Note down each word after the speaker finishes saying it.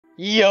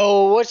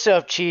Yo, what's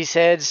up,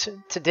 cheeseheads?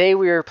 Today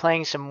we are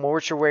playing some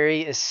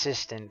Mortuary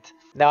Assistant.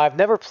 Now, I've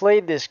never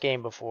played this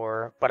game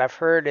before, but I've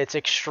heard it's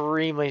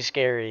extremely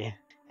scary.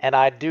 And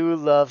I do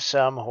love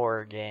some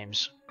horror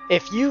games.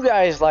 If you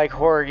guys like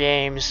horror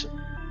games,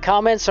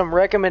 comment some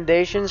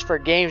recommendations for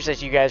games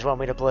that you guys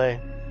want me to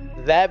play.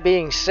 That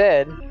being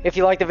said, if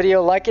you like the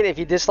video, like it. If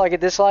you dislike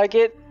it, dislike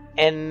it.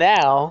 And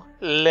now,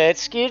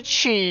 let's get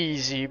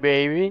cheesy,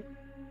 baby.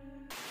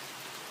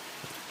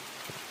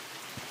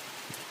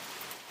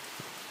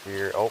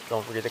 Here, oh,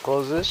 don't forget to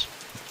close this.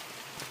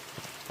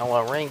 I don't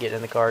want rain getting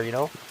in the car, you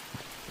know.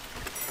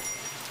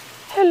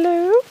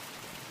 Hello?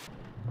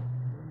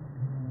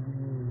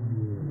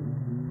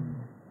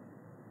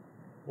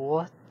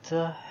 What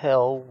the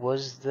hell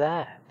was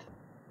that?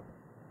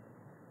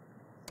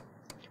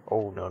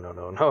 Oh, no, no,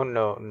 no, no,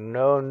 no,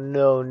 no,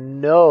 no,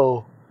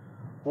 no.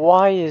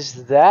 Why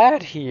is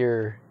that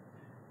here?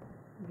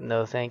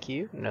 No, thank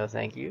you. No,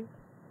 thank you.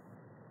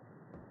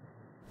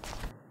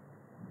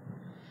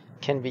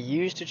 Can be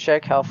used to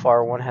check how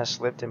far one has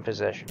slipped in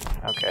possession.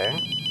 Okay.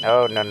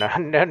 Oh, no, no,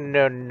 no,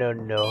 no, no,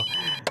 no.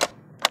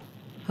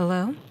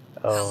 Hello?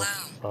 Oh,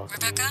 hello,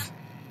 Rebecca?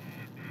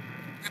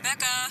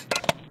 Rebecca?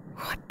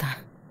 What the?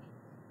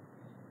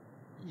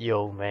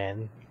 Yo,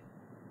 man.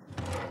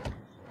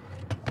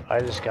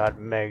 I just got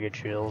mega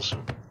chills.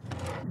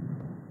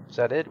 Is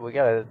that it? We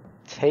got a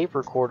tape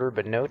recorder,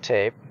 but no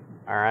tape.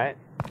 Alright.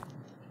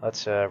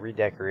 Let's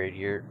redecorate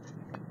here.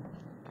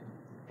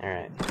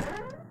 Alright.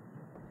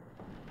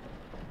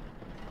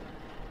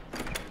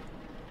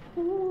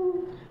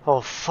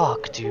 Oh,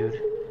 fuck,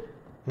 dude.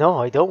 No,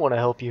 I don't want to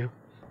help you.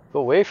 Go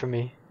away from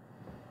me.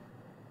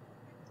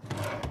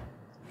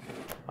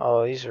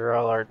 Oh, these are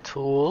all our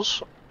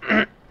tools.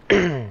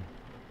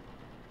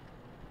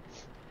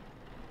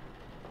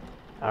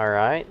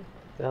 Alright.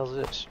 What the hell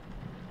is this?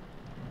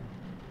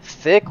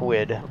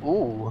 Thickwood.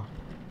 Ooh.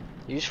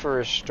 Used for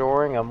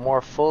restoring a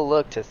more full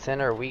look to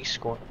thinner, weak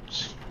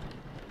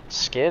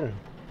skin.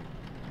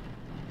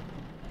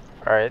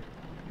 Alright.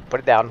 Put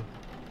it down.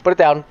 Put it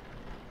down.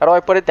 How do I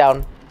put it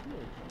down?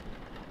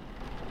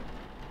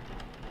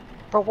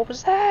 Bro, what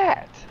was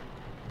that?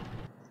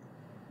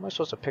 What am I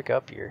supposed to pick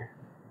up here?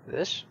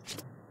 This?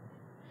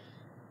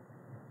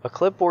 A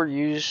clipboard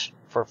used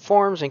for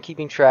forms and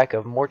keeping track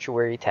of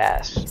mortuary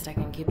tasks. I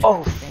can keep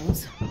Oh,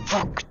 things.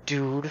 fuck,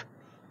 dude.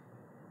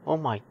 Oh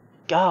my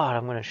god,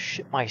 I'm gonna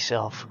shit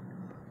myself.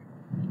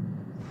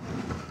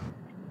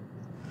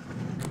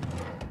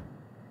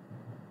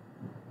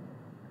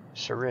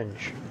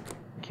 Syringe.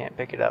 Can't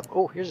pick it up.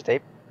 Oh, here's a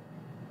tape.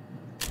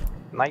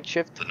 Night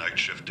shift. The Night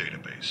Shift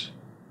Database.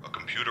 A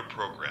computer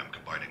program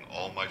combining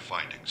all my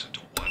findings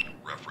into one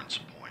reference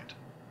point.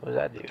 What does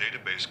that do? The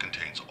database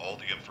contains all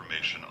the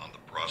information on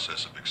the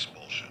process of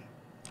expulsion,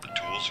 the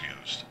tools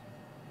used,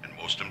 and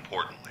most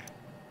importantly,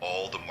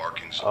 all the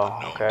markings of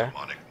the known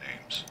demonic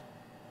names.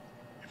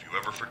 If you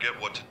ever forget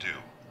what to do,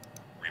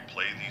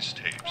 replay these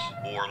tapes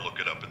or look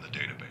it up in the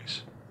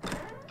database.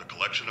 The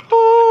collection of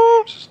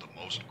demonic names is the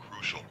most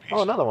crucial piece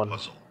of the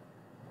puzzle.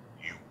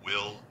 You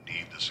will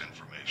need this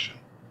information.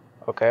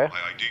 Okay. My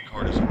ID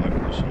card is in my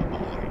personal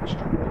belongings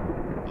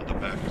drawer. On the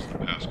back is the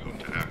passcode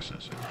to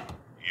access it.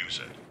 Use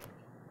it.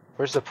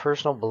 Where's the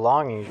personal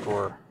belongings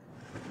drawer?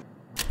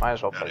 Might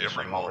as well play At this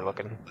every one while we're moment,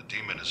 looking. the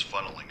demon is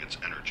funneling its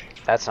energy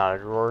through, That's not a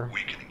drawer.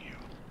 weakening you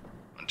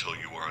until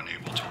you are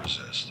unable to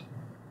resist.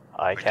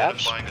 Eye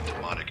caps. Identifying a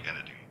demonic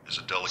entity is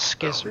a delicate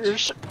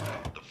Skizzers.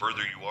 balance. The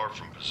further you are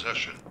from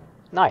possession,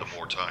 Knife. the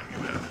more time you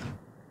have.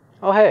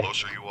 Oh, hey. The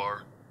closer you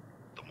are,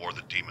 the more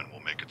the demon will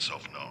make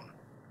itself known,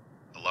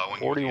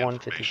 allowing you the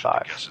information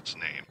to guess its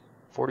name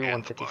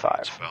and the body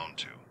it's bound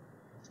to.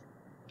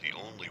 The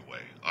only way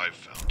I've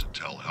found to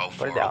tell how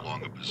far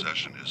along a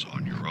possession is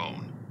on your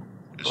own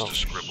is to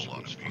scribble on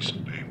a piece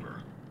of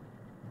paper.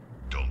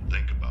 Don't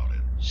think about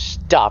it.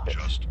 Stop it.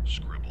 Just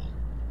scribble.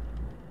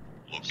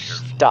 Look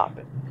carefully. Stop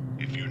it.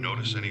 If you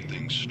notice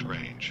anything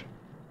strange,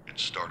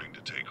 it's starting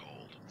to take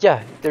hold.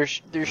 Yeah,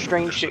 there's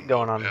strange shit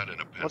going on.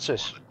 What's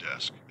this? On the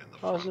desk in the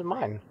Oh, this is front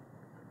mine. room.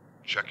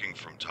 Checking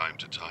from time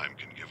to time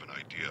can give an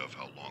idea of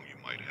how long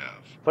you might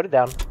have. Put it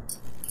down.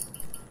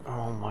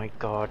 Oh my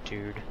god,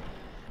 dude.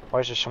 Why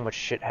is there so much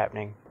shit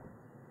happening?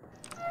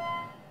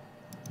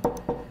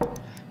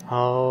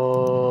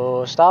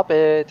 Oh, stop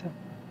it.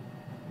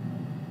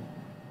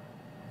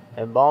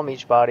 Embalm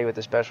each body with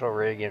a special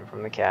rig in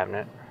from the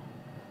cabinet.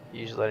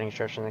 Use lighting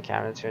instruction in the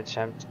cabinet to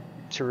attempt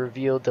to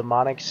reveal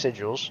demonic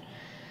sigils.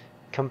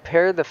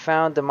 Compare the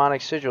found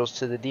demonic sigils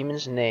to the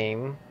demon's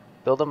name.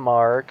 Build a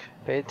mark.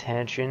 Pay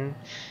attention.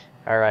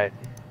 Alright.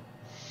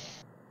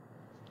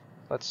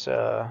 Let's,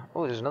 oh,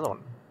 there's another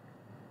one.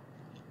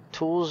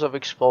 Tools of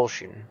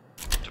expulsion.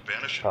 To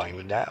banish a Probably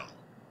demon need that. hell,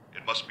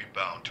 it must be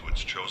bound to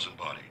its chosen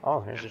body.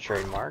 Oh, here's a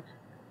trademark.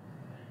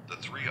 The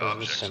three Those are the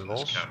objects in this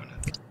symbols.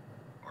 cabinet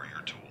are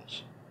your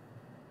tools.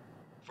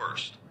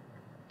 First,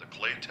 the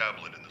clay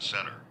tablet in the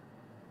center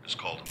is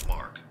called a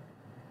mark.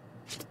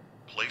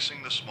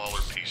 Placing the smaller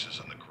pieces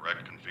in the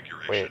correct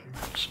configuration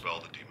will spell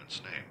the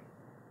demon's name.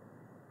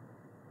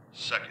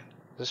 Second,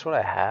 this what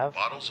I have?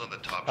 Bottles on the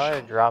top I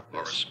shelf drop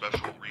are a this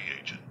special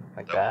reagent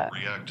like that that. will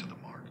react to the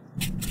mark.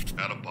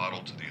 Add a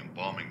bottle to the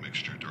embalming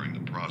mixture during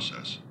the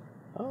process.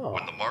 Oh.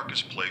 When the mark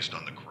is placed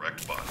on the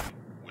correct body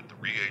with the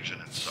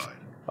reagent inside,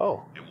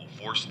 Oh. it will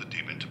force the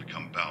demon to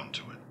become bound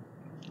to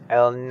it. Pay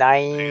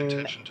L9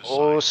 attention to signs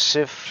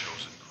Osif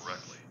chosen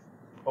correctly.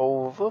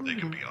 Ovum? They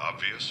can be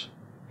obvious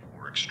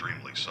or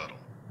extremely subtle.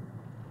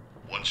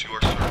 Once you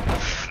are certain the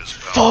demon is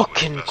bound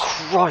Fucking to its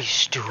vessel,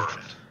 Christ, dude. burn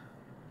it.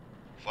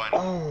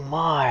 Finally, Oh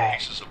my.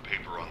 pieces of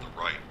paper on the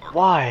right are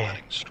Why?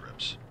 letting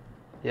strips.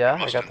 Yeah, You I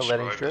must got the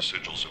letting inscribe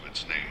strip. the sigils of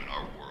its name in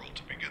our world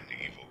to begin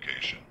the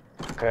evocation.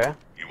 Okay.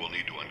 You will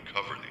need to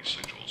uncover these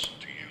sigils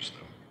to use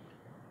them.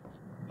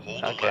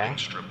 Hold the Okay. letting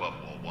strip up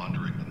while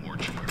wandering the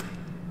mortuary.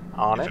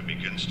 On If it. it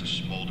begins to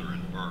smolder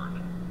and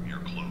burn, you're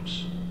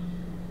close.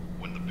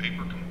 When the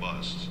paper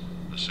combusts,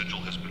 the sigil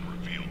has been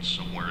revealed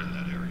somewhere in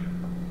that area.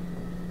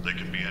 They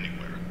can be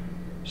anywhere,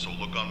 so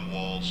look on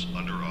walls,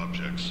 under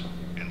objects,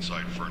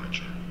 inside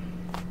furniture,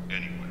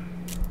 anywhere.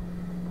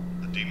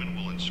 The demon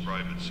will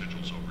inscribe its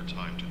sigils over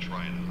time to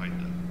try and hide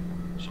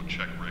them, so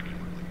check regularly.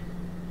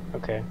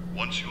 Okay.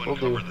 Once you Will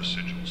uncover do. the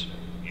sigils,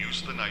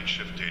 use the night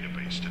shift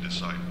database to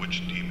decide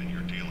which demon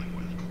you're dealing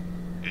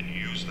with, and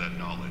use that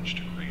knowledge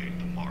to create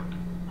the mark.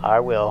 I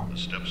will. The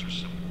steps are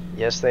simple.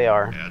 Yes, they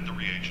are. Add the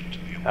reagent to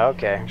the embalming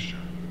Okay. mixture.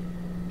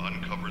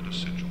 Uncover the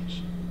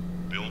sigils.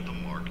 Build the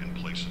mark and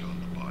place it on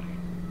the body.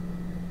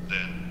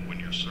 Then, when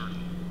you're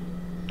certain,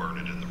 burn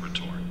it in the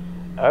retort.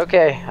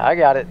 Okay, I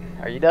got it.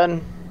 Are you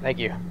done? Thank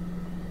you.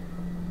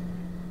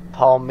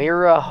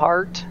 Palmyra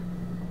Hart.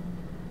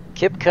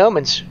 Kip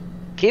Cummins.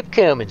 Kip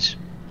Cummins.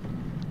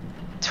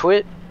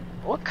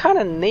 What kind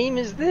of name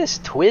is this?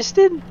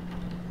 Twisted?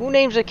 Who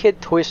names a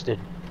kid Twisted?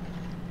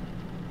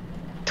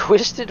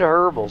 Twisted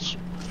Herbals.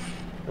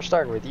 We're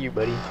starting with you,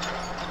 buddy.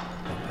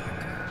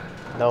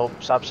 Nope,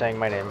 stop saying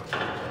my name.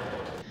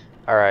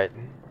 Alright.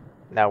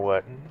 Now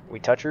what? We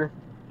touch her?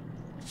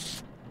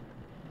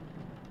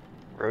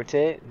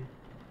 Rotate?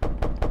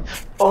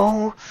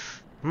 Oh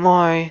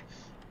my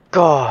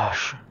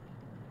gosh.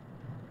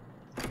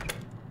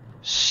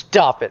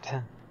 Stop it.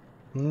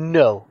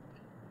 No.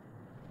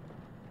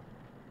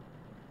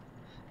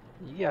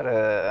 You got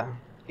a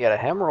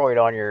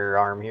hemorrhoid on your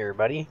arm here,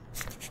 buddy.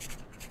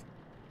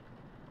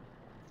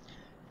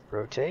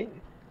 Rotate.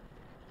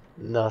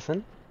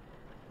 Nothing.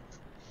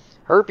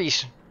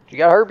 Herpes. You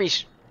got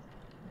herpes.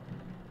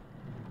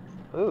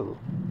 Ooh.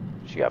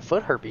 She got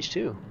foot herpes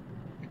too.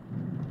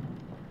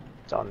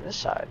 It's on this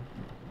side.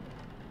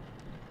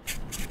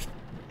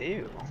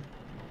 Ew.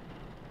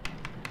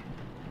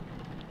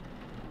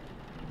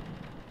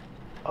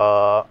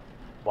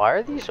 Why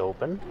are these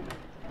open?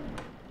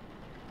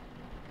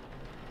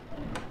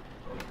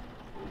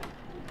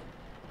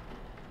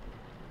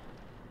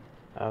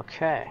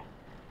 Okay.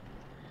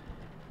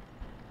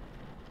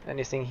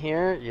 Anything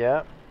here?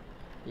 Yep.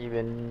 You've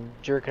been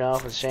jerking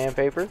off with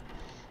sandpaper.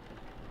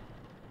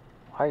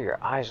 Why do your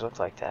eyes look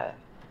like that?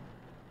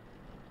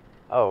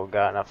 Oh,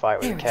 got in a fight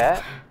with a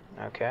cat?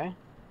 Okay.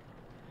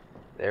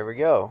 There we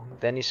go.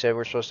 Then he said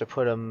we're supposed to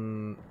put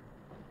them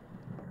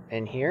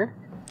in here.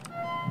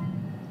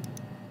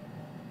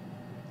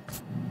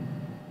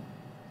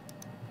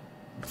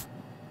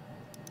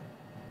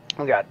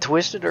 We got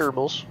Twisted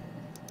Herbals.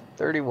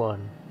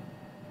 31.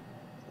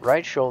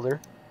 Right shoulder.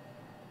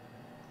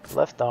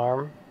 Left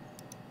arm.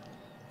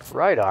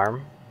 Right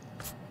arm.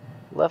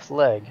 Left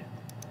leg.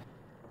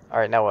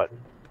 Alright, now what?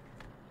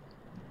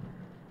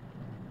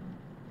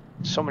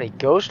 So many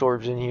ghost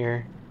orbs in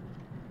here.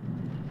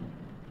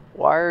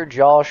 Wire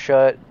jaw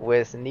shut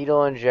with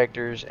needle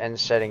injectors and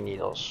setting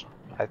needles.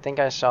 I think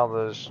I saw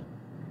those.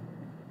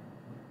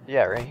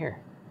 Yeah, right here.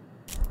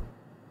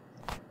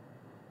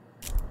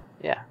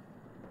 Yeah.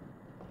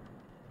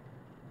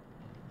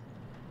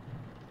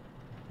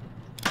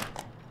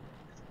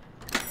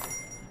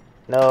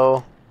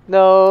 No.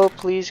 No,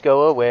 please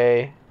go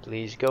away.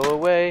 Please go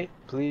away.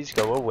 Please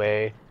go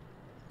away.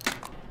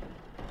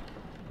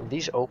 Are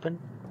these open?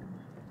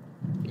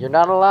 You're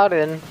not allowed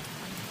in.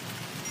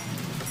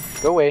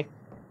 Go away.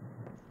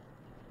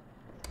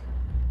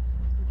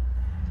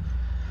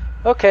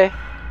 Okay.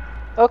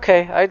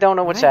 Okay, I don't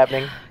know what's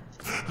happening.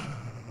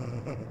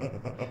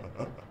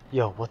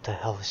 Yo, what the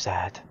hell is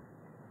that?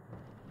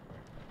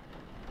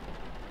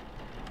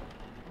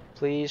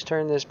 Please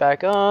turn this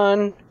back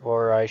on,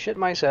 or I shit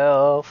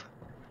myself.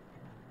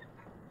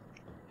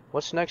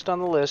 What's next on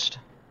the list?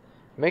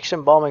 Mix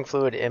embalming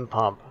fluid in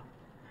pump.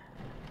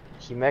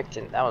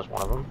 Humectant, that was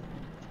one of them.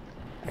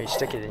 Are you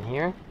stick it in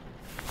here?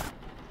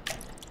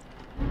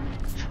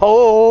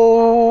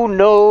 Oh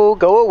no,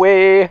 go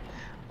away!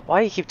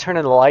 Why do you keep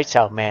turning the lights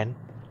out, man?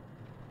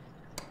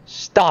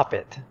 Stop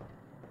it!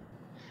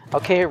 I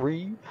can't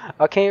read.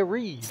 I can't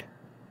read.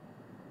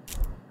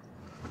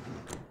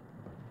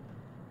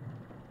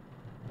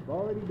 I've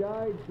already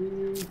died,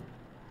 sweetie.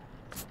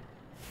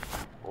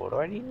 What do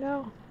I need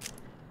now?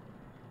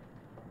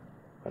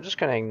 I'm just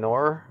gonna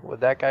ignore what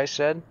that guy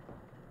said.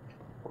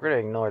 We're gonna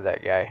ignore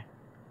that guy.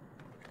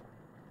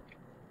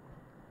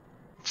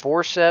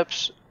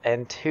 Forceps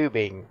and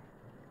tubing.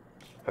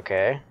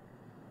 Okay.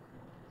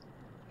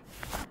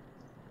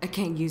 I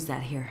can't use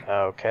that here.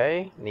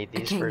 Okay. Need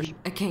these first.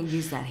 I can't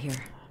use that here.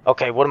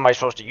 Okay, what am I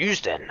supposed to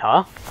use then,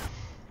 huh?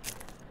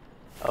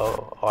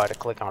 Oh, I had to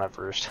click on it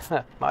first.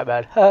 My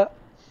bad.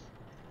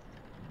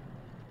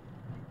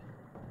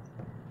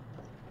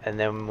 And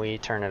then we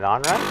turn it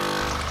on, right?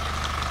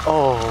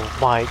 Oh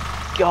my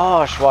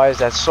gosh, why is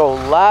that so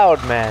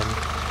loud, man?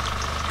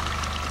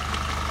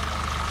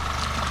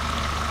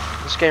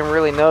 This game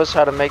really knows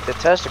how to make the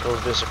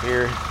testicles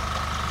disappear.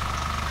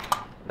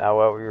 Now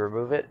what, we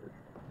remove it?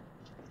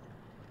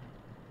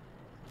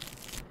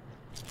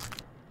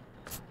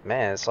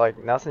 Man, it's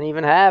like nothing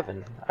even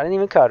happened. I didn't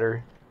even cut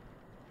her.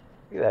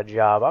 Look at that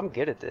job. I'm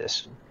good at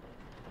this.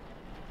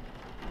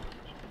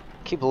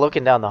 Keep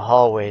looking down the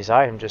hallways.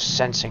 I am just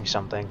sensing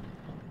something.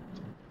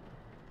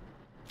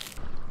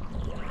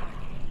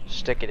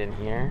 Stick it in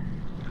here.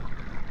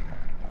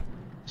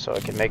 So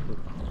it can make...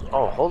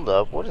 Oh, hold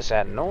up. What is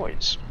that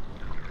noise?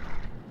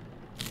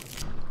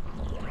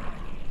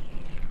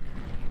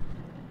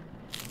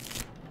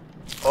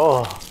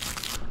 Oh.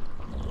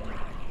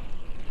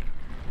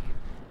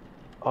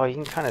 Oh, you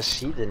can kind of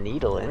see the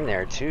needle in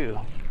there too.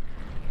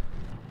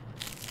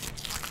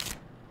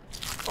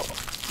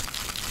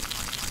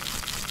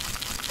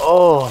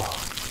 Oh.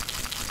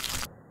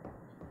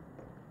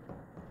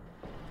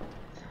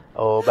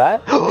 Oh,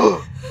 bad.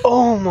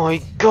 Oh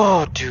my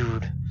god,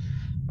 dude.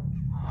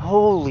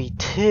 Holy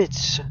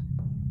tits.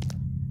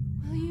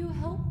 Will you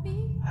help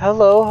me?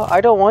 Hello, I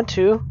don't want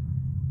to.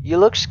 You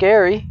look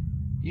scary.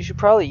 You should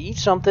probably eat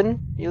something.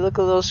 You look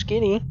a little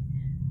skinny.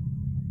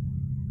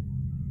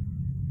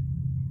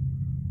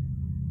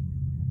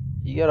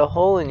 You got a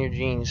hole in your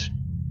jeans.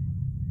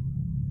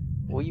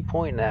 What are you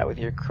pointing at with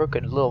your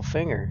crooked little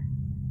finger?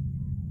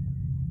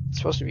 It's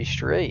supposed to be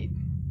straight.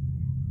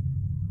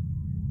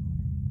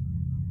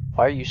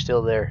 Why are you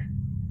still there?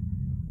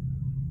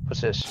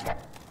 What's this?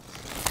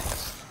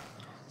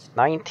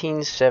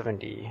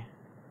 1970.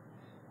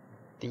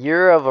 The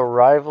year of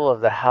arrival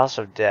of the House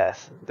of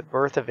Death, the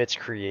birth of its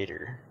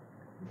creator.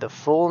 The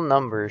full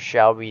number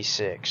shall be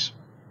 6.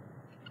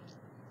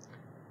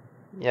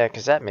 Yeah,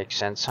 'cause that makes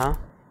sense, huh?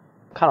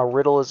 What kind of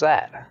riddle is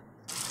that?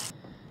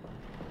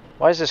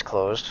 Why is this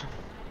closed?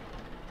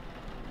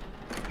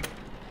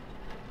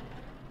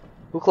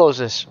 Who closed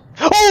this?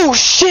 Oh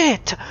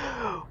shit!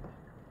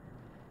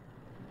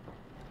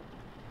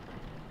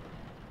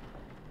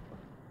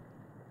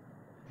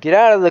 Get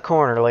out of the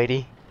corner,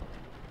 lady.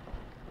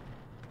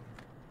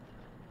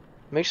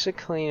 Mix the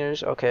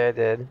cleaners. Okay, I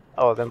did.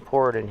 Oh, then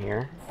pour it in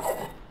here.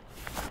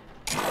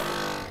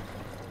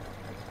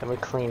 Then we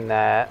clean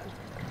that.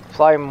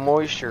 Apply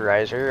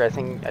moisturizer. I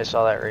think I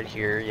saw that right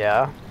here.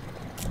 Yeah.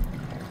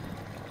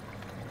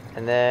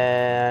 And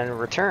then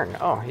return.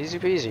 Oh, easy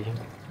peasy.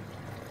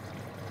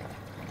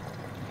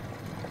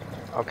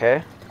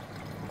 Okay.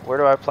 Where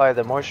do I apply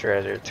the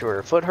moisturizer? To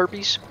her foot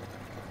herpes?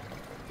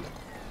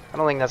 I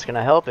don't think that's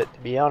gonna help it, to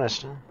be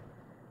honest.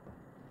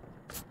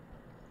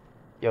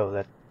 Yo,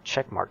 that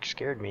check mark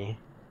scared me.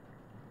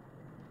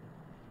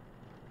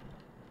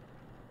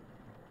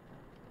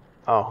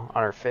 Oh,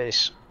 on her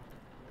face.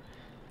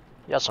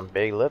 You got some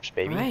big lips,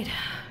 baby. Right.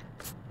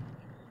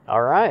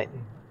 Alright.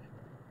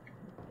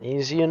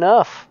 Easy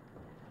enough.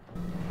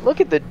 Look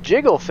at the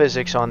jiggle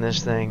physics on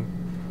this thing.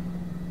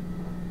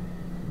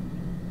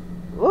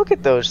 Look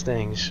at those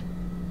things.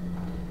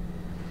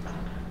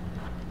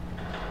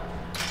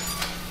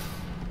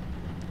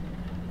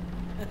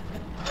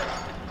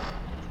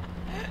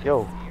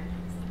 Yo,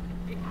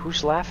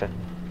 who's laughing?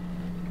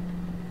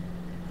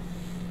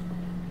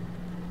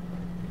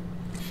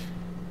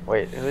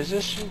 Wait, who is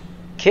this?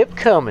 Kip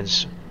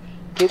Cummins.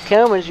 Kip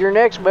Cummins, you're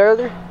next,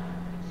 brother.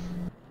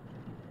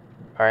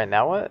 Alright,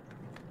 now what?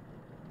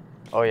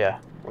 Oh yeah,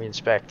 we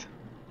inspect.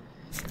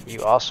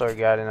 You also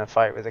got in a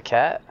fight with a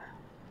cat.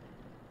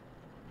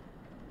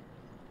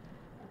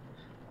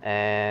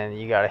 And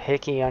you got a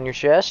hickey on your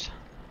chest.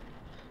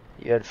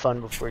 You had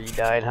fun before you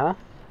died, huh?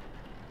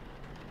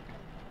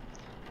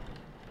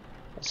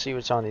 Let's see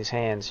what's on these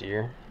hands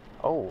here.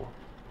 Oh.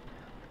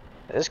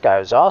 This guy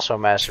was also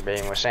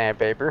masturbating with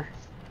sandpaper.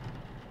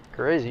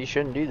 Crazy, you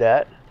shouldn't do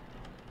that.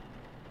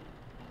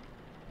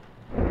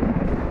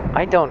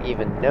 I don't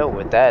even know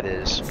what that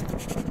is.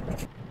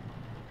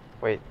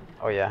 Wait,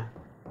 oh yeah.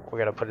 We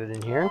gotta put it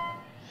in here.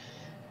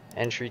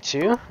 Entry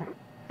 2.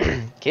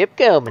 Kip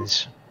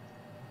Cummins.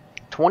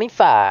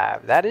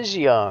 25. That is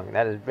young.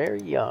 That is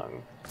very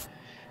young.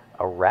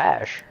 A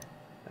rash.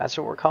 That's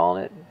what we're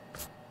calling it.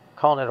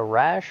 Calling it a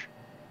rash.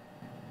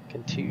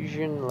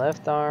 Contusion,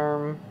 left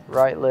arm,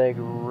 right leg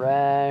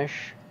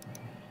rash,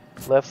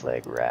 left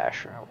leg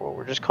rash. Well,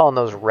 we're just calling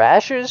those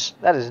rashes?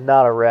 That is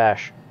not a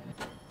rash.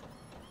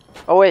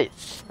 Oh wait,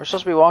 we're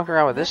supposed to be walking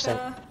around with this thing.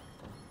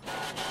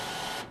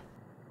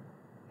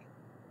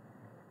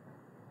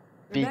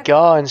 Be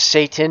gone,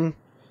 Satan.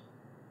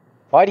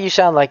 Why do you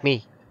sound like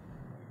me?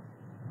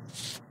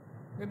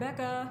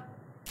 Rebecca.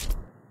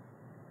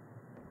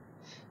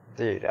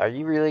 Dude, are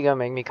you really gonna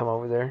make me come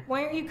over there?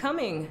 Why aren't you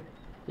coming?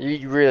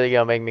 You really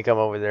gonna make me come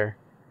over there?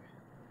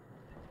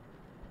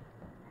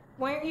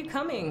 Why aren't you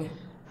coming?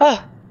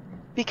 Ah,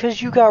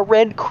 because you got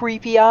red,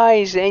 creepy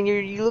eyes, and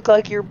you look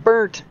like you're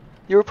burnt.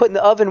 You were put in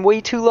the oven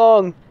way too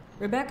long.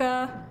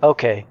 Rebecca!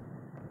 Okay.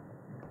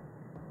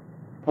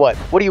 What?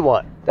 What do you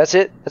want? That's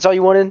it? That's all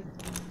you wanted?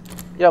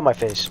 Get out of my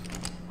face.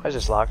 Why is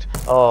this locked?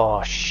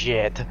 Oh,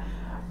 shit.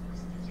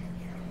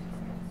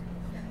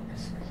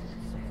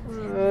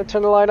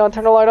 Turn the light on,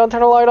 turn the light on,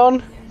 turn the light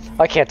on.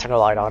 I can't turn the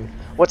light on.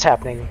 What's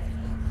happening?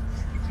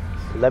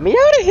 Let me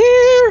out of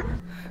here!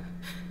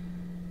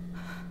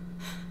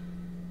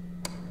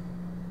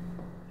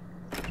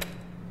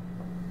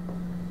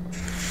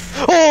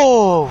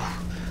 Oh!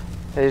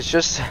 It's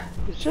just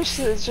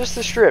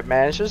a strip,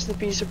 man. It's just a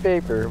piece of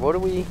paper. What do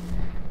we...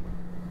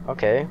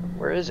 Okay,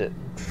 where is it?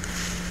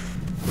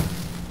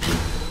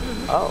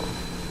 Oh.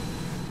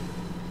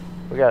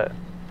 We got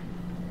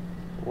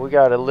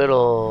a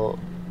little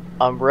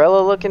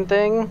umbrella looking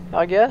thing,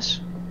 I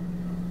guess.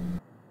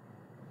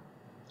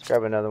 Let's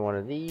grab another one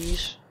of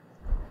these.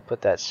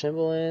 Put that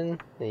symbol in.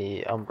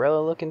 The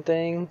umbrella looking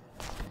thing.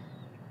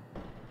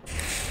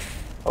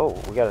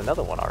 Oh, we got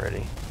another one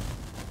already.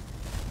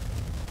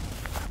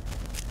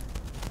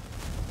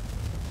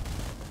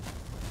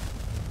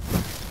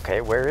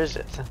 Okay, where is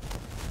it?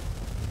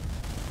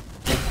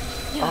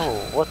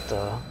 Oh, what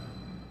the...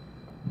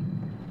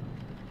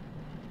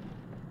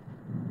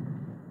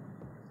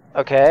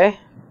 Okay.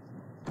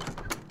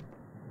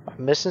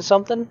 I'm missing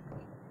something?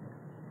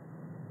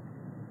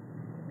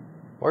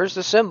 Where's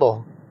the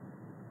symbol?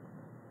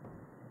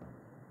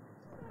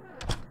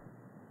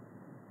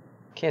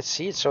 Can't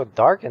see, it's so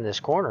dark in this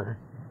corner.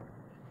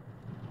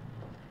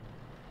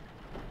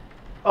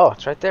 Oh,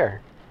 it's right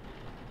there.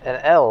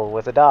 An L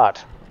with a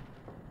dot.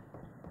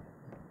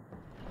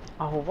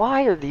 Oh,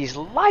 why are these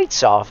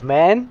lights off,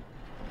 man?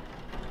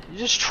 You're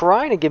just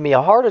trying to give me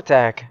a heart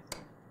attack.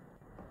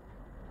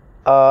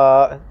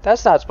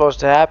 That's not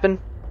supposed to happen.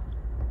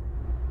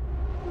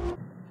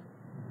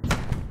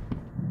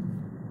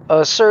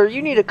 Sir,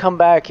 you need to come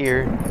back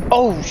here.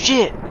 Oh,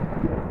 shit!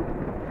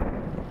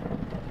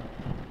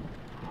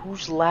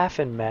 Who's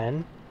laughing,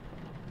 man?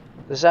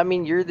 Does that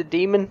mean you're the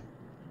demon?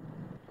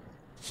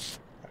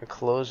 I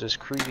close this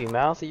creepy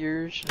mouth of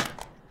yours.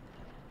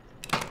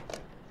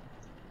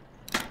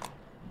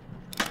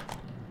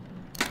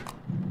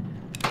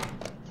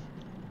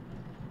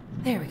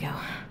 There we go.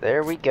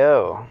 There we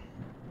go.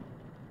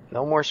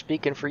 No more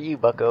speaking for you,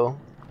 bucko.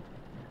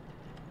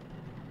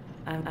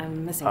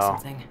 I'm missing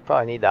something.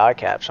 Probably need the eye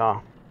caps, huh?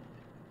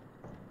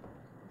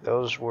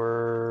 Those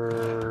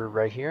were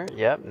right here.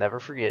 Yep, never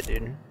forget,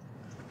 dude.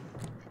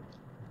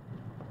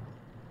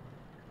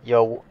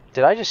 Yo,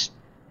 did I just...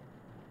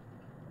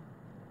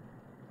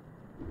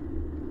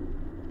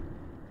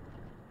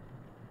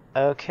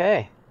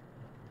 Okay.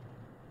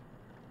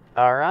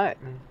 Alright.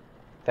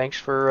 Thanks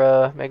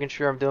for making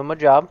sure I'm doing my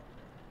job.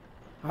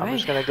 I'm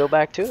just gonna go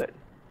back to it.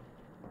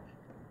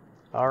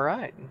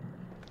 Alright.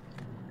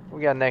 What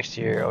we got next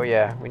here? Oh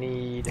yeah, we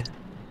need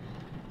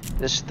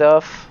this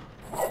stuff.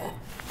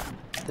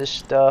 This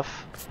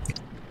stuff.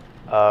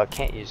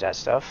 Can't use that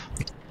stuff.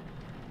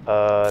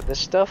 This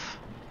stuff.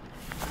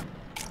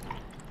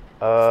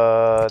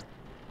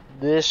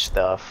 This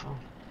stuff.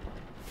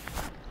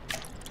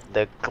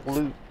 The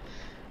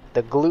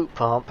glute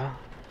pump.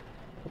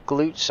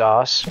 Glute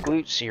sauce.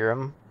 Glute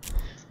serum.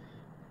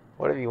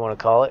 Whatever you want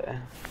to call it.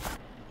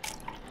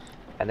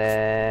 And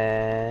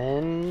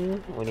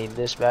then we need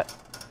this back.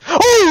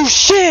 Oh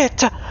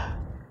shit!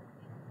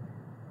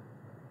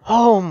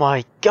 Oh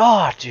my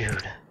god,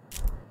 dude.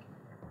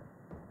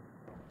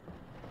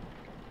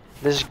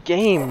 This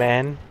game,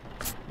 man,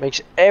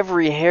 makes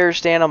every hair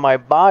stand on my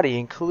body,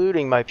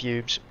 including my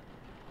pubes.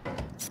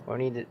 We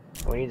need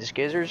the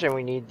scissors, and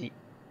we need the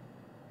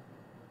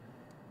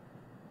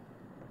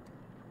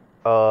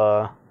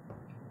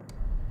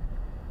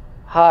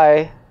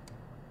Hi.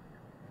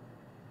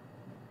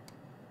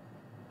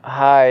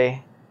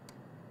 Hi.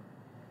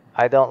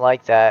 I don't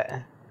like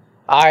that.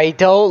 I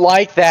don't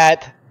like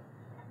that!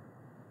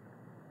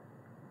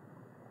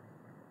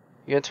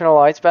 You gonna turn the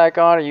lights back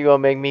on, or you gonna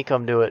make me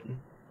come do it?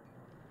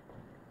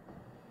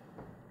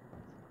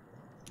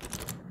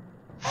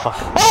 Fuck.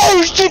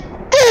 Oh shit!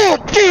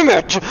 God damn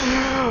it!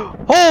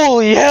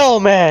 Holy hell,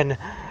 man!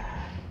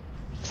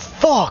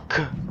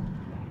 Fuck!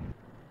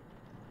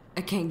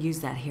 I can't use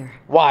that here.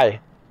 Why?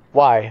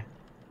 Why?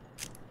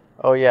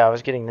 Oh yeah, I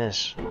was getting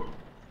this.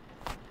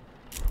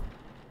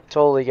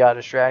 Totally got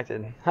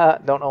distracted. Ha,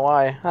 don't know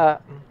why. Ha.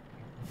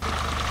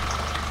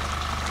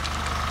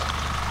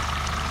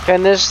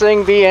 Can this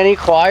thing be any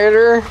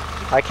quieter?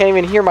 I can't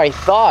even hear my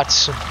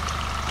thoughts.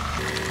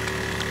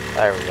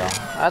 There we go.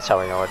 That's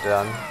how we know it's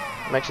done.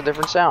 It makes a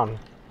different sound.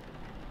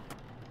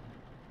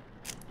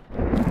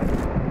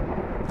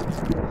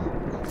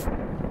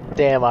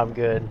 Damn, I'm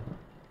good.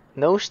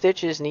 No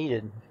stitches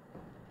needed.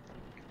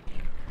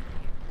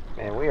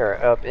 Man, we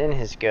are up in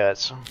his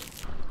guts.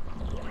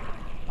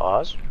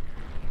 Pause.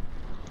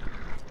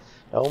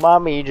 Don't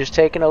mind me just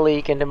taking a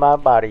leak into my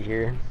body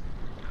here.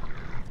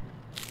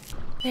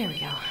 There we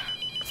go.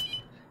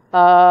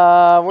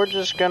 We're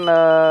just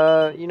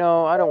gonna, you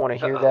know, I don't want to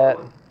hear that.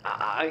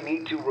 I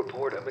need to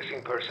report a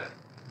missing person.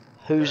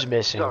 Who's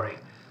missing? Sorry.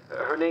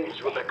 Her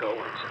name's Rebecca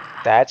Owens.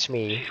 That's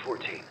me. She's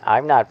 14.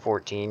 I'm not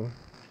 14.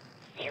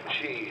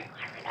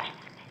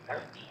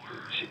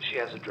 She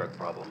has a drug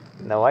problem.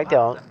 No, I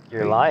don't.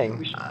 You're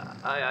lying.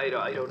 I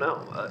don't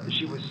know.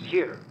 She was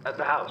here at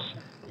the house.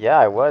 Yeah,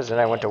 I was,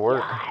 and I went to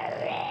work.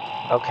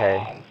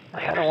 Okay.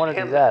 I don't want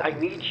to do that. I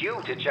need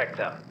you to check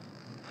them.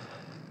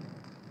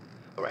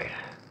 All right.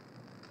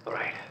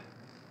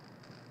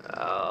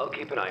 I'll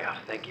keep an eye out.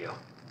 Thank you.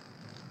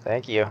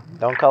 Thank you.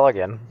 Don't call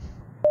again.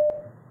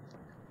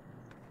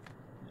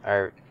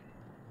 Alright.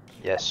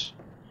 Yes.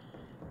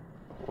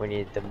 We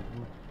need the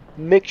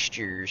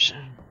mixtures.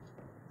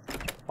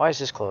 Why is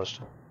this closed?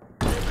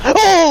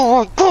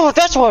 Oh my god,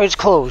 that's why it's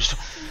closed!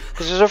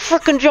 Because there's a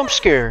freaking jump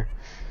scare.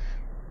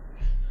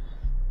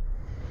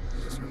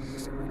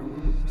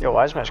 Yo,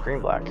 why is my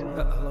screen black?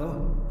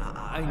 Hello?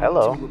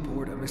 Hello? I need to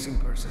report a missing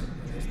person.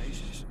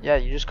 Yeah,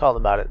 you just called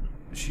about it.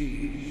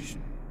 She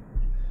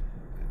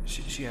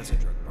has a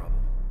drug problem.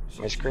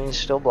 My screen's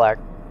still black.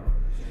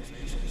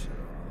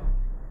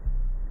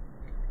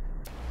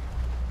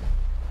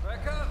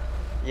 Rebecca?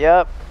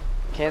 Yep.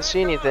 Can't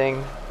see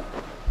anything.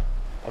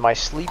 Am I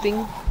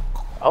sleeping?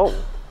 Oh.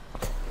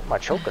 What am I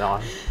choking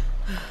on?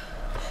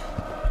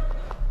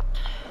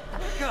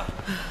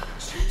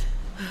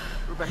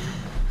 Rebecca.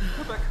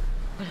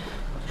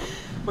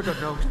 Oh God,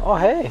 no. Oh,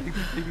 hey.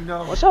 Baby,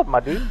 no. What's up, my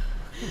dude?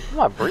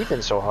 Why am I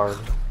breathing so hard?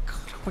 Oh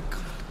my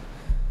God.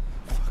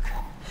 Fuck. Okay,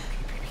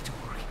 baby,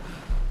 don't worry.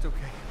 It's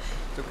okay.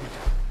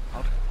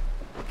 I'll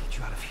get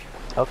you out of here.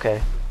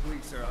 Okay.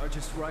 Please, sir.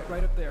 Just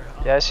right up there.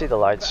 Yeah, I see the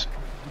lights.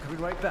 I'm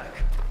coming right back.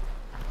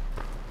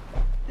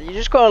 You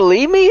just gonna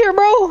leave me here,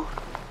 bro?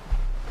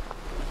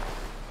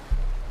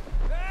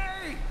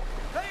 Hey,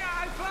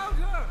 I found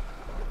her.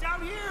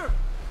 Down here.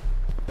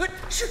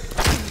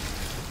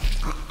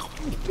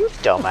 You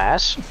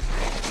dumbass.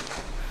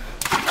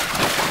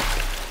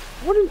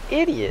 What an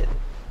idiot.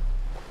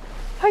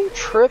 How you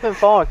trip and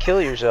fall and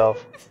kill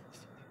yourself?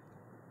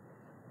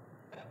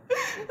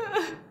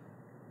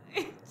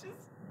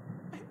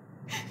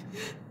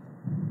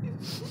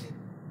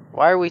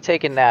 Why are we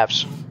taking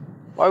naps?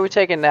 Why are we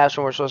taking naps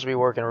when we're supposed to be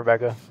working,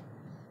 Rebecca?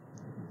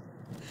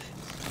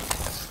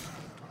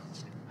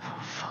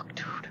 Oh, fuck,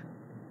 dude.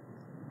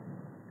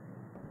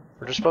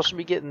 We're just supposed to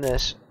be getting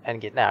this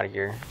and getting out of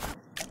here.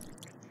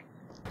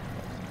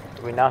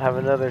 Do we not have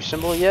another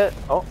symbol yet?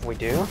 Oh, we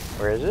do.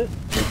 Where is it?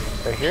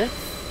 Right here?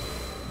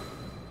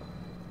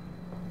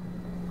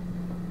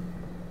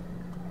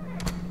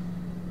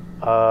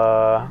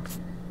 Oh,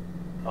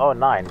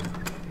 9. What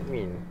do you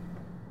mean?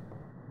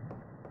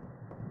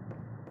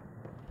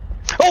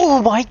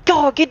 Oh my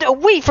god, get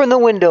away from the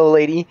window,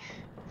 lady!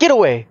 Get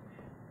away!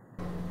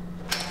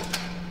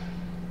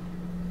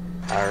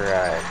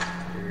 Alright,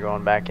 you're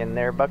going back in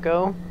there,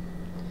 bucko.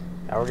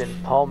 Now we're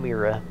getting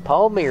Palmyra.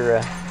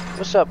 Palmyra!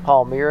 What's up,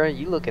 Palmyra?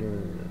 You looking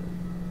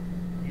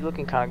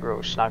kind of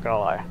gross, not gonna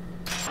lie.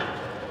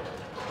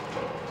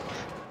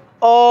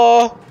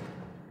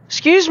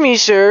 Excuse me,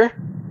 sir.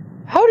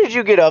 How did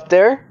you get up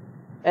there?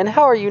 And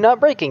how are you not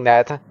breaking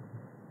that?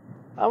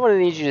 I'm gonna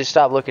need you to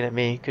stop looking at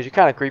me, because you're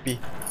kind of creepy.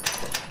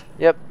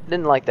 Yep,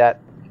 didn't like that.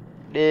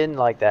 Didn't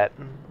like that.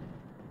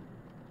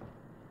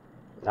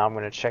 Now I'm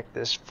gonna check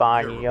this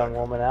fine young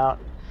woman out.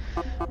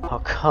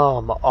 Oh,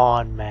 come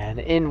on, man.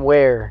 In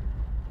where?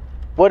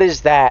 What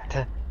is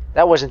that?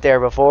 That wasn't there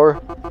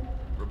before.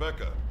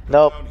 Rebecca,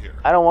 nope. down here.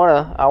 I don't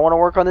wanna. I wanna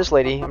work on this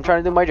lady. I'm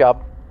trying to do my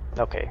job.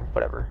 Okay,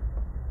 whatever.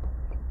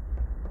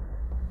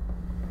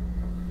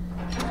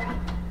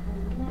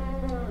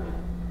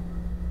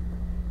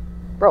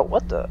 Bro,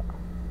 what the?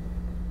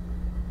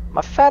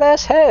 My fat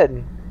ass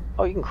head.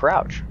 Oh, you can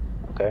crouch.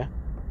 Okay.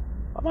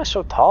 Why am I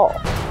so tall?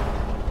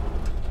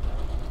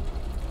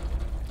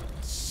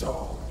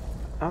 So,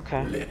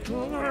 okay.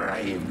 little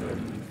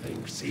Raymond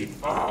thinks he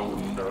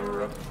found a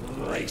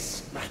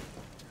replacement.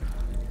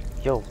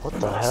 Yo, what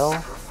the hell?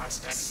 Sacrifice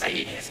to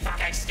save his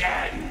fucking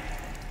skin.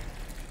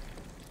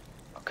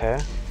 Okay.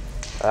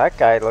 That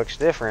guy looks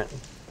different.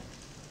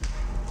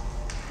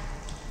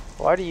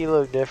 Why do you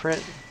look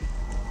different?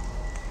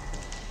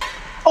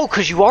 Oh,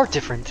 'cause you are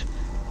different.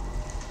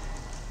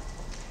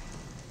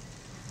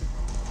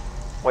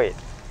 Wait.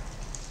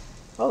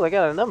 Oh, they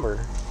got a number.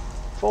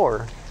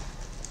 4.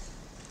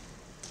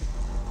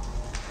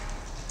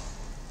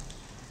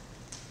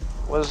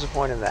 What is the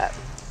point of that?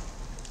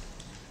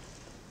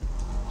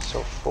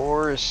 So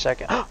 4 is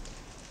second.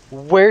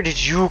 Where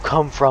did you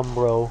come from,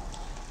 bro?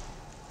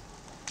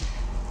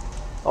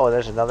 Oh,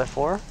 there's another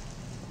 4?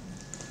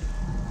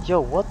 Yo,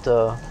 what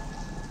the?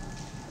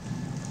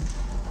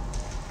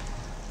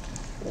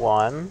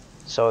 1.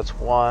 So it's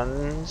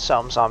 1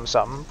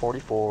 something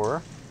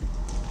 44.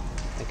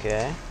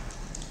 Okay.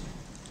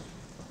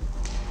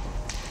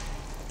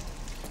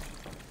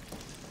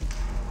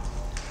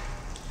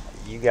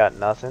 You got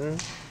nothing.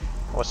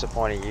 What's the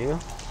point of you?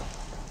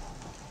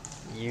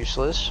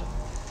 Useless.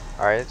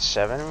 Alright, it's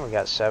 7. We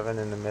got 7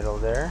 in the middle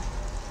there.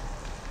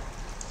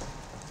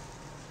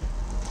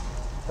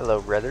 Hello,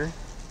 brother.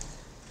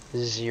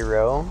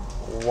 0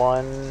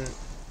 1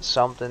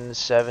 something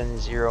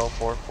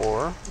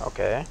 7044.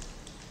 Okay.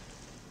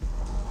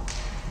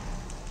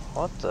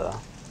 What the?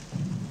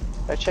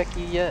 Did I check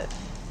you yet?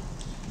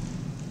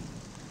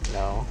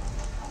 No.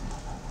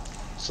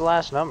 What's the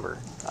last number?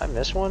 Did I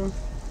miss one?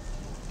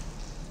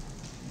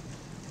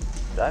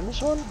 Did I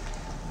miss one?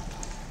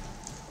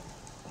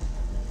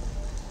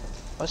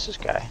 What's this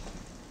guy?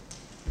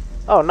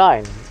 Oh,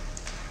 9.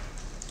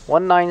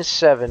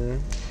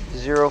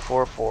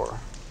 197044.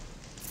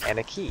 And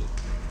a key.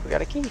 We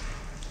got a key.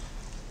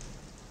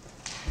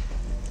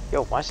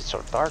 Yo, why is it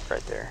so dark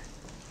right there?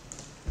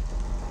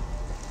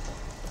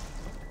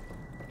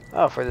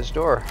 Oh, for this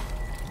door.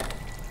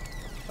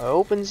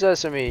 Open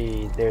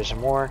sesame. There's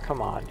more.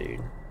 Come on, dude.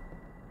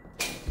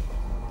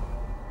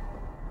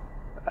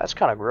 That's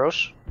kind of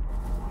gross.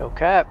 No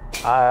cap.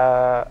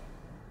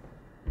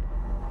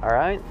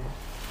 Alright.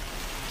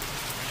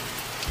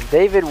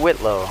 David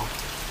Whitlow.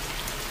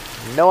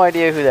 No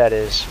idea who that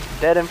is.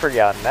 Dead and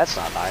forgotten. That's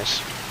not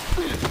nice.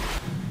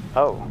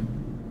 Oh.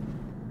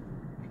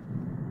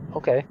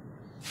 Okay.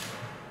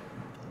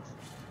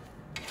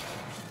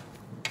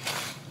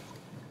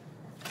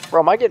 Bro,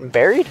 am I getting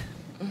buried?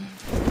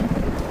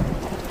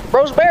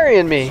 Bro's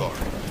burying me. Sorry.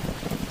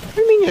 What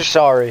do you mean you're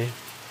sorry?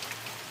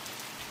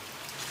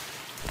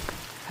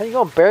 How you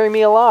gonna bury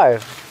me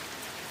alive?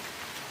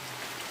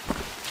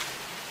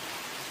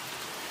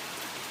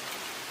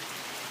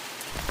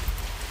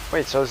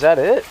 Wait, so is that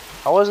it?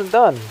 I wasn't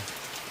done.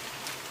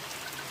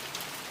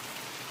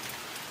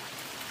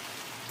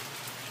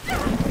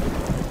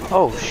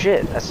 Oh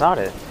shit, that's not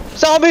it.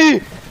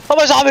 Zombie! I'm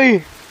a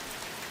zombie!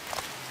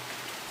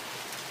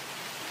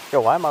 Yo,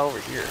 why am I over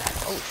here?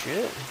 Oh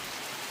shit.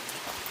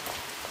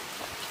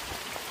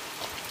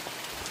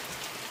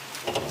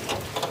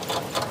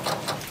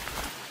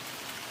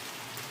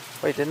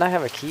 Wait, didn't I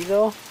have a key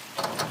though?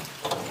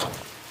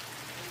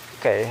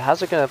 Okay,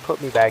 how's it gonna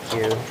put me back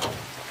here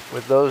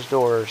with those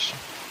doors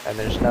and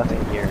there's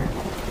nothing here?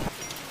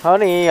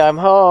 Honey, I'm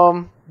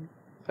home.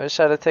 I just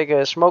had to take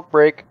a smoke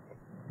break.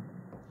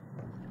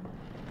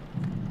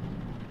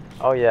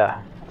 Oh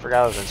yeah, I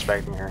forgot I was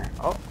inspecting her.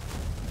 Oh,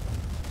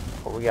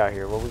 what we got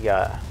here? What we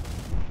got?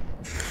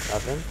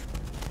 Nothing.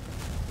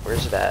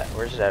 Where's it at?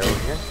 Where's it at? Over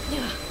here?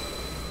 Yeah.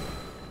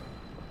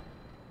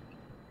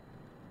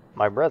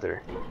 My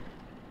brother.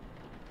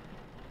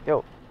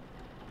 Yo,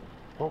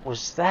 what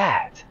was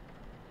that?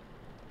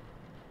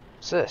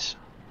 What's this?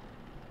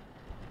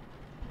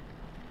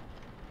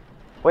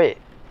 Wait,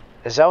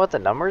 is that what the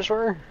numbers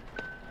were?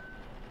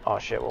 Oh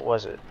shit, what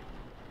was it?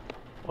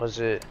 Was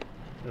it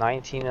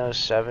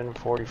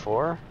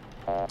 1907-44?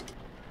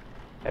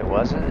 It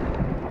wasn't?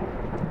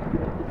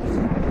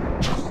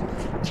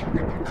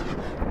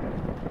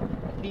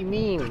 What do you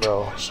mean,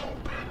 bro?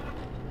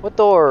 What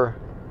door?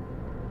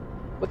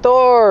 What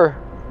door?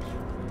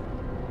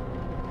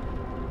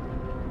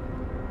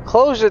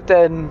 Close it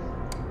then.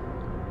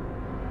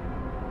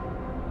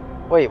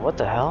 Wait, what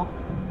the hell?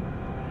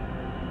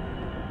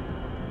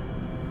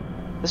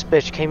 This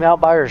bitch came out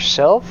by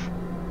herself?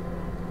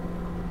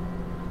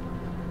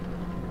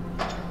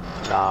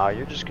 Nah,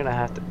 you're just gonna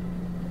have to...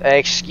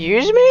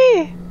 Excuse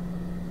me?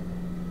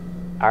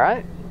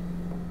 Alright.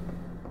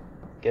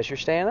 Guess you're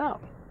staying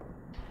out.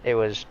 It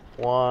was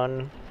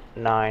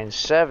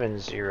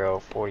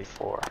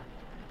 197044.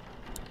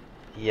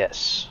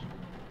 Yes.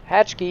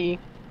 Hatch key.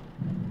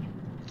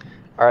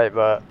 Alright,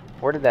 but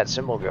where did that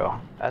symbol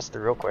go? That's the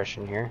real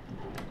question here.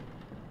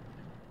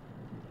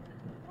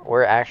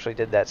 Where actually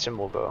did that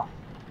symbol go?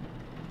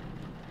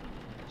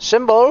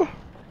 Symbol?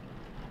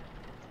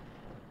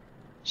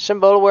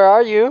 Symbol, where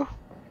are you?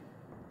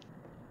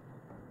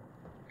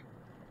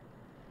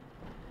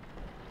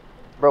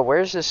 Bro,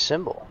 where's this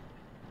symbol?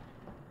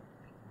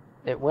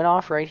 It went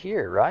off right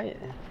here, right?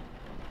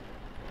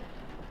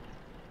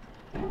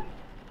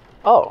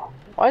 Oh,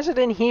 why is it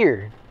in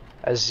here?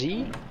 A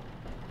Z?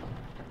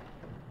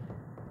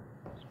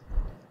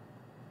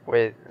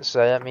 Wait, so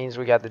that means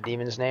we got the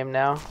demon's name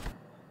now?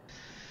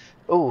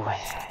 Ooh,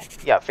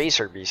 you got face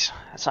herpes.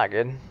 That's not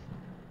good.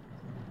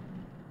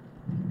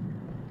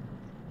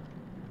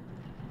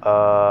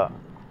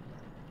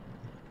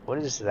 What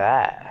is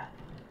that?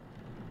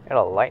 You got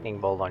a lightning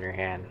bolt on your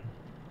hand.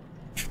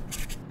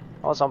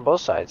 Oh, it's on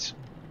both sides.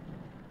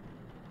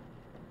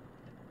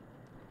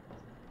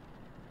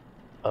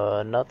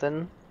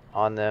 Nothing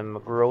on them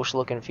gross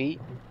looking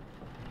feet.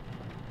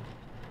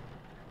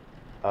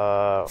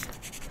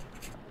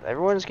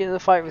 Everyone's getting in the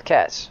fight with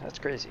cats. That's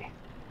crazy.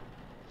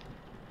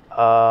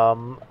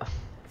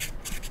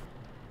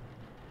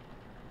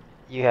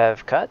 You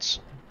have cuts?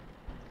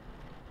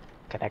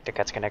 Connect the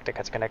cuts, connect the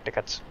cuts, connect the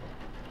cuts.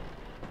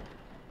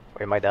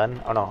 Wait, am I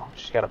done? Oh no,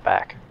 she's got a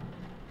back.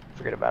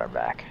 Forget about her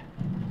back.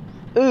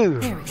 Ooh!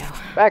 There we go.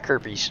 Back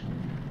herpes.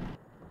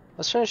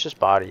 Let's finish this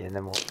body and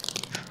then we'll...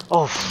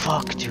 Oh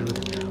fuck,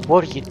 dude.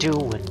 What are you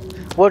doing?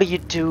 What are you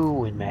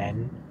doing,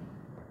 man?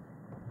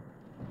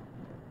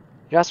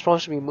 You're not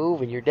supposed to be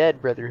moving. You're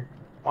dead, brother.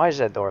 Why is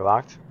that door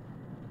locked?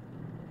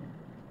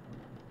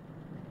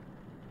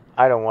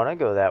 I don't want to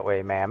go that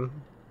way, ma'am.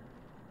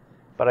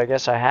 But I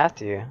guess I have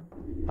to.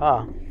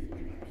 Oh.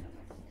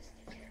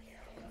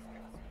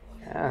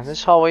 Yeah,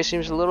 this hallway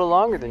seems a little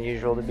longer than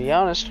usual, to be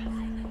honest.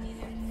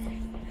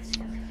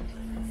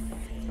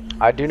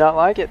 I do not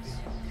like it.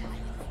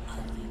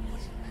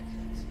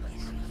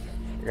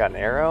 We got an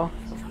arrow.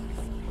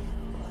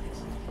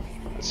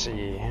 Let's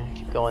see.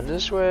 Keep going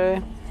this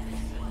way.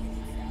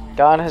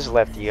 God has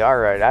left you.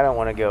 Alright, I don't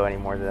want to go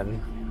anymore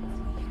then.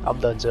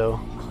 I'm done so.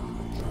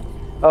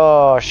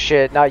 Oh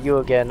shit, not you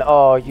again.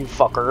 Oh, you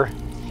fucker.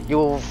 You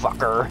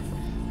fucker.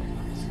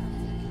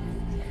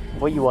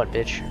 What you want,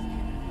 bitch?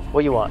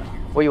 What you want?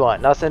 What you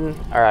want? Nothing?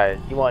 Alright,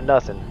 you want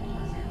nothing.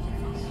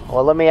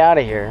 Well, let me out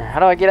of here. How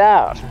do I get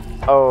out?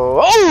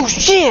 Oh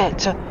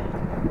shit!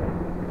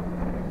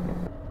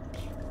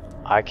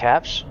 Eye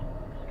caps.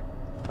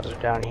 Those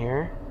are down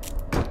here.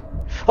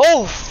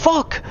 Oh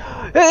fuck!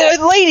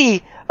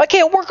 Lady! I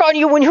can't work on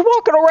you when you're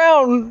walking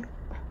around!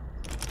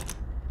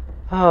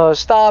 Oh,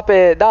 stop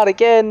it! Not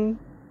again!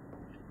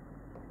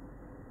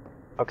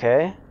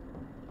 Okay.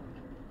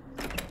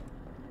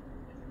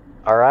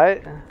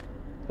 Alright.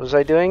 What was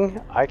I doing?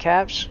 Eye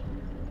caps?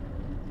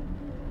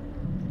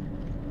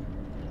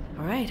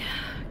 Alright.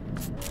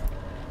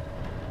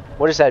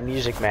 What is that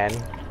music, man?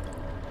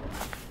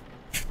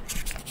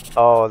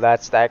 Oh,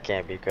 that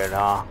can't be good,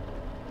 huh?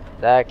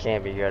 That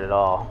can't be good at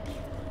all.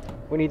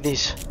 We need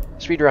these.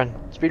 Speedrun.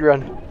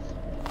 Speedrun.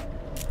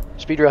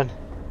 Speedrun.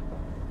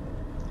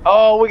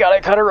 Oh, we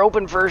gotta cut her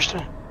open first.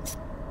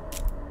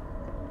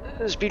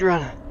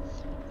 Speedrun.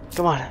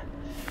 Come on.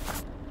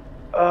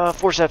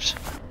 Forceps.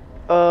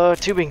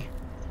 Tubing.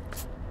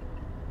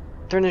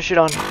 Turn this shit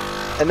on.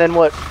 And then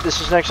what?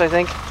 This is next, I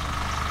think.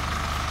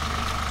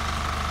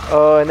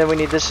 And then we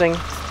need this thing.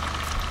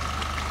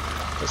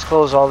 Let's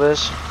close all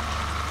this.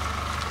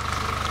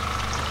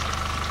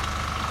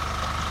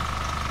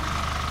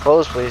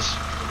 Close, please.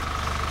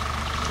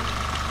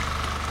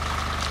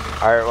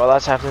 Alright, well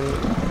that's happening.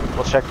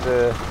 We'll check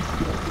the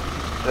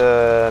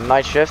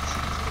night shift.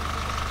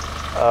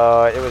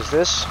 It was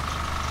this.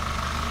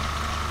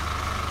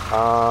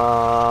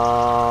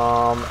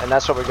 And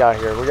that's what we got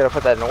here. We're gonna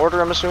put that in order,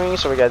 I'm assuming.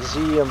 So we got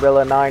Z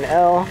Umbrella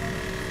 9L.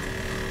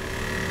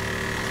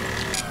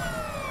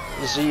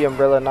 Z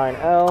Umbrella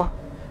 9L.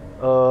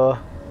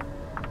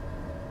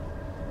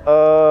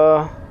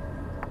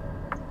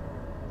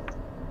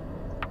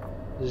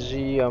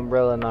 Z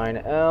Umbrella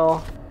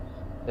 9L.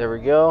 There we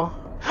go.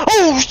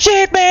 Oh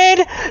shit,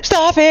 man!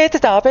 Stop it!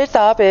 Stop it!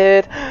 Stop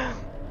it!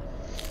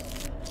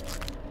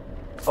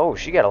 Oh,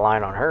 she got a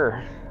line on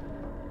her.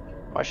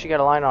 Why she got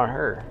a line on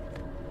her?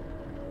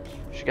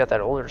 She got that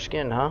older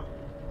skin, huh?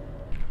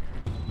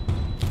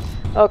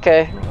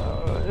 Okay,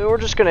 we're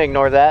just gonna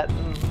ignore that.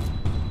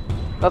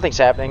 Nothing's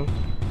happening.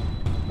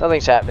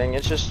 Nothing's happening.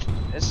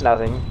 It's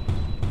nothing.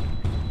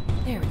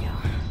 There we go.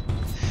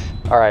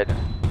 Alright,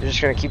 you're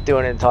just gonna keep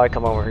doing it until I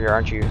come over here,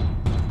 aren't you?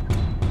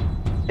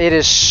 It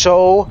is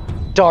so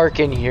dark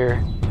in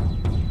here.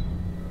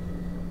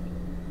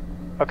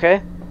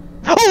 Okay.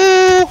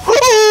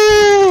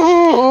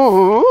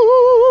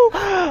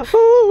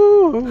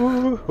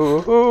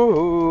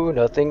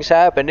 Nothing's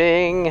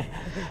happening.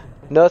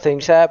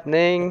 Nothing's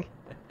happening.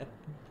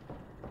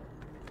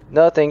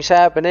 Nothing's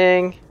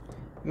happening.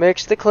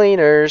 Mix the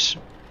cleaners.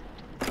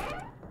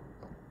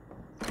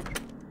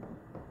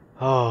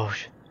 Oh,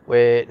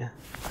 wait.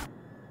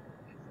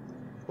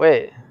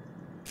 Wait.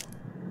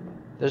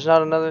 There's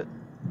not another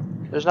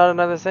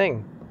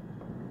thing.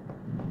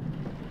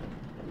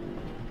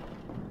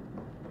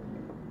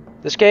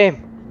 This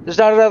game. There's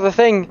not another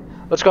thing.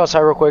 Let's go outside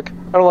real quick.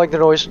 I don't like the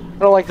noise. I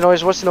don't like the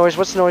noise. What's the noise?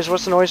 What's the noise?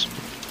 What's the noise?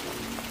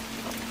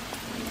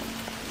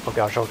 Oh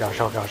gosh, oh gosh,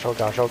 oh gosh, oh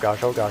gosh, oh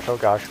gosh, oh gosh, oh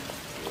gosh.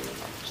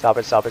 Stop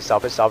it, stop it,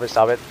 stop it, stop it,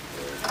 stop it.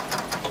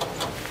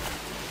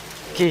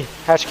 Key,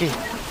 hatch key.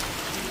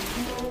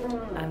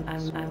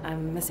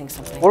 I'm missing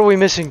something. What are we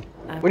missing?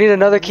 We need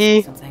another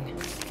key.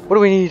 What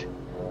do we need?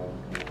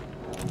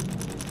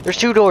 There's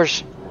 2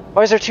 doors.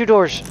 Why is there 2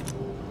 doors?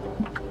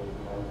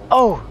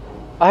 Oh,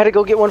 I had to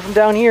go get one from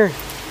down here.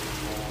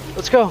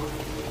 Let's go.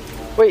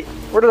 Wait,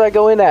 where did I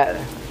go in at?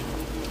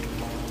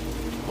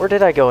 Where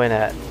did I go in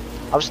at?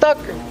 I'm stuck.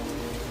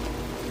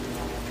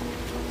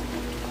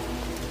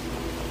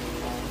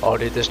 Oh,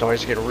 dude, this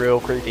noise is getting real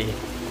creepy.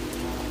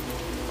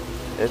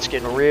 It's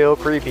getting real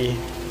creepy.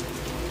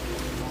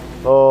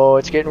 Oh,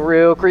 it's getting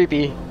real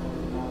creepy.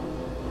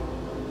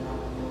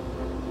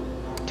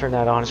 Turn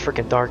that on. It's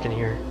freaking dark in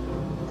here.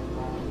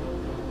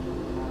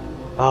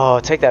 Oh,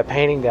 take that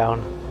painting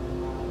down.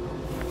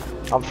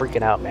 I'm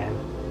freaking out, man.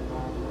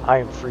 I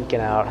am freaking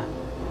out.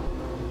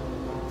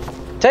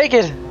 Take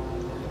it!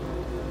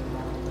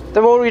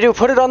 Then what do we do?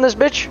 Put it on this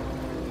bitch?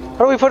 How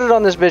do we put it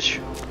on this bitch?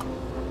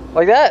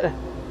 Like that?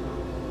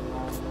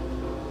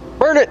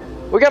 Burn it!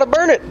 We gotta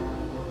burn it!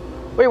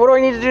 Wait, what do I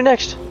need to do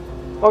next?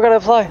 Oh, I gotta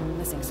apply. I'm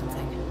missing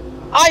something.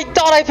 I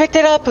thought I picked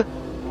it up!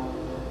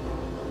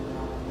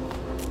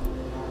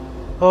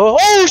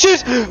 Oh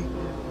shit!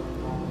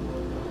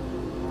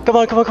 Come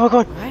on, come on, come on, come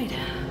on. Right.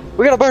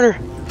 We gotta burn her.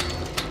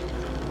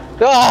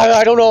 Ah,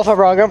 I don't know if I'm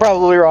wrong. I'm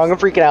probably wrong. I'm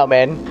freaking out,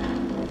 man.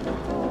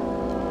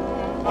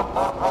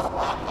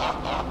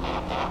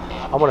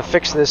 I'm gonna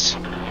fix this.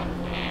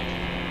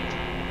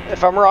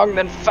 If I'm wrong,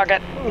 then fuck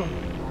it.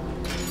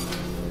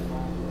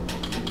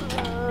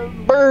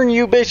 Burn,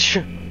 you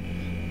bitch.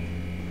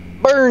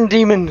 Burn,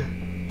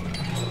 demon.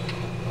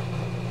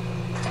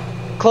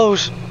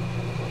 Close.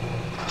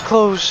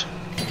 Close.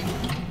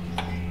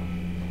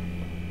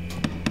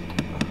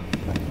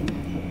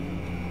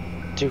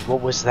 Dude,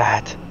 what was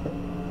that?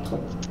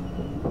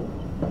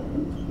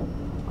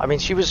 I mean,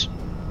 she was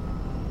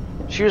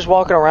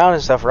walking around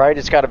and stuff, right?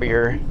 It's gotta be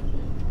her.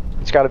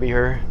 It's gotta be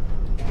her.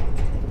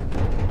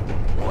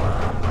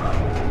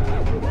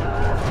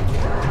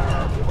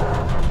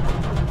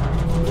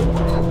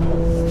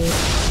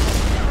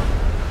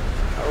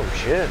 Oh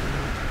shit.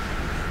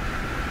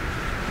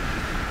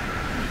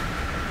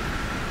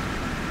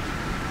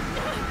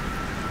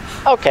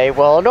 Okay,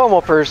 well, a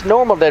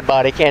normal dead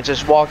body can't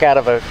just walk out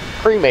of a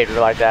cremator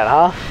like that,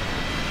 huh?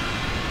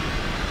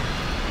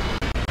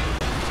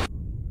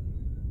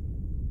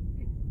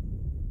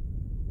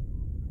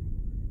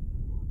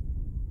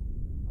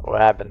 What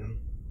happened?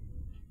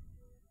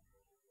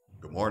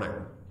 Good morning.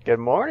 Good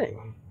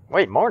morning.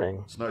 Wait,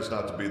 morning? It's nice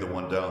not to be the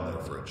one down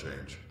there for a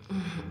change.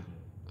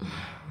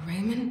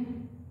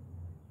 Raymond?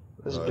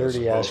 This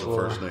dirty ass the fool.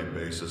 first name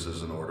basis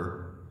is in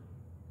order.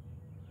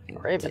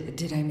 Raymond.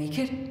 Did I make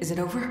it? Is it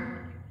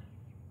over?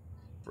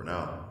 For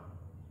now.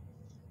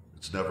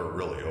 It's never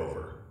really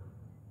over.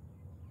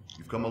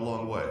 You've come a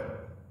long way.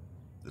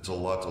 It's a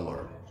lot to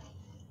learn.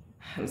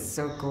 I'm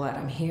so glad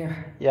I'm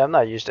here. Yeah, I'm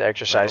not used to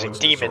exercising I know it's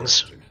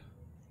demons. disorienting.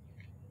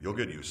 You'll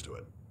get used to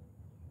it.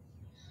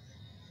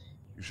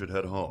 You should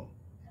head home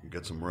and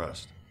get some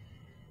rest.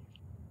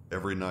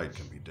 Every night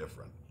can be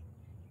different.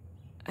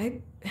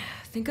 I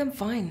think I'm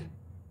fine.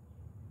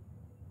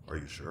 Are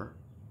you sure?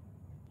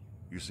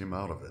 You seem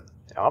out of it.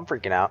 Oh, I'm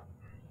freaking out.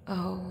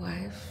 Oh,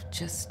 I've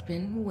just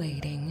been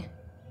waiting.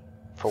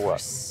 For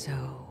what?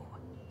 So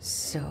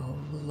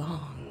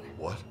long.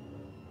 What?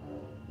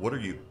 What are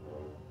you...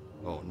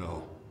 Oh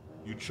no.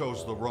 You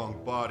chose the wrong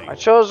body. I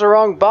chose the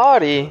wrong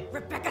body.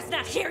 Rebecca's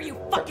not here, you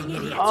fucking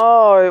idiot!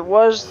 Oh, it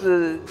was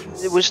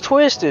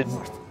twisted.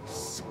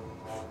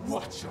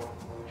 Watch your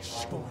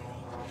foolish oil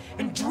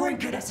and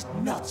drink it as it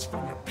melts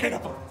from your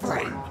pitiful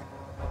frame.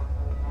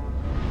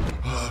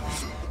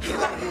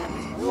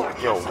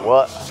 Yo,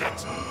 what?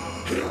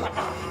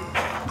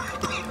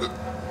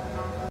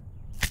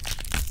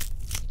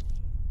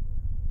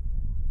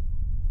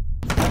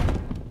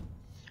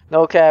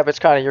 No cap, it's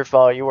kind of your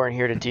fault. You weren't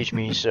here to teach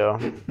me, so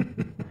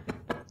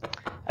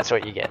that's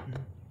what you get.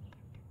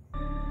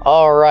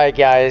 Alright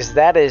guys,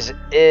 that is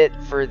it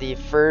for the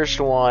first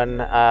one.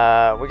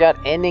 We got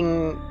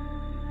ending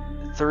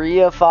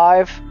 3 of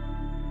 5.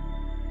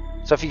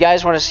 So if you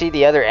guys want to see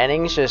the other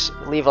endings, just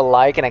leave a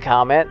like and a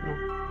comment.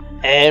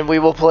 And we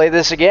will play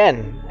this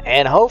again.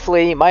 And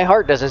hopefully my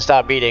heart doesn't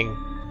stop beating.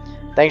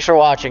 Thanks for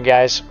watching,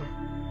 guys.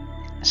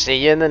 See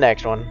you in the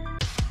next one.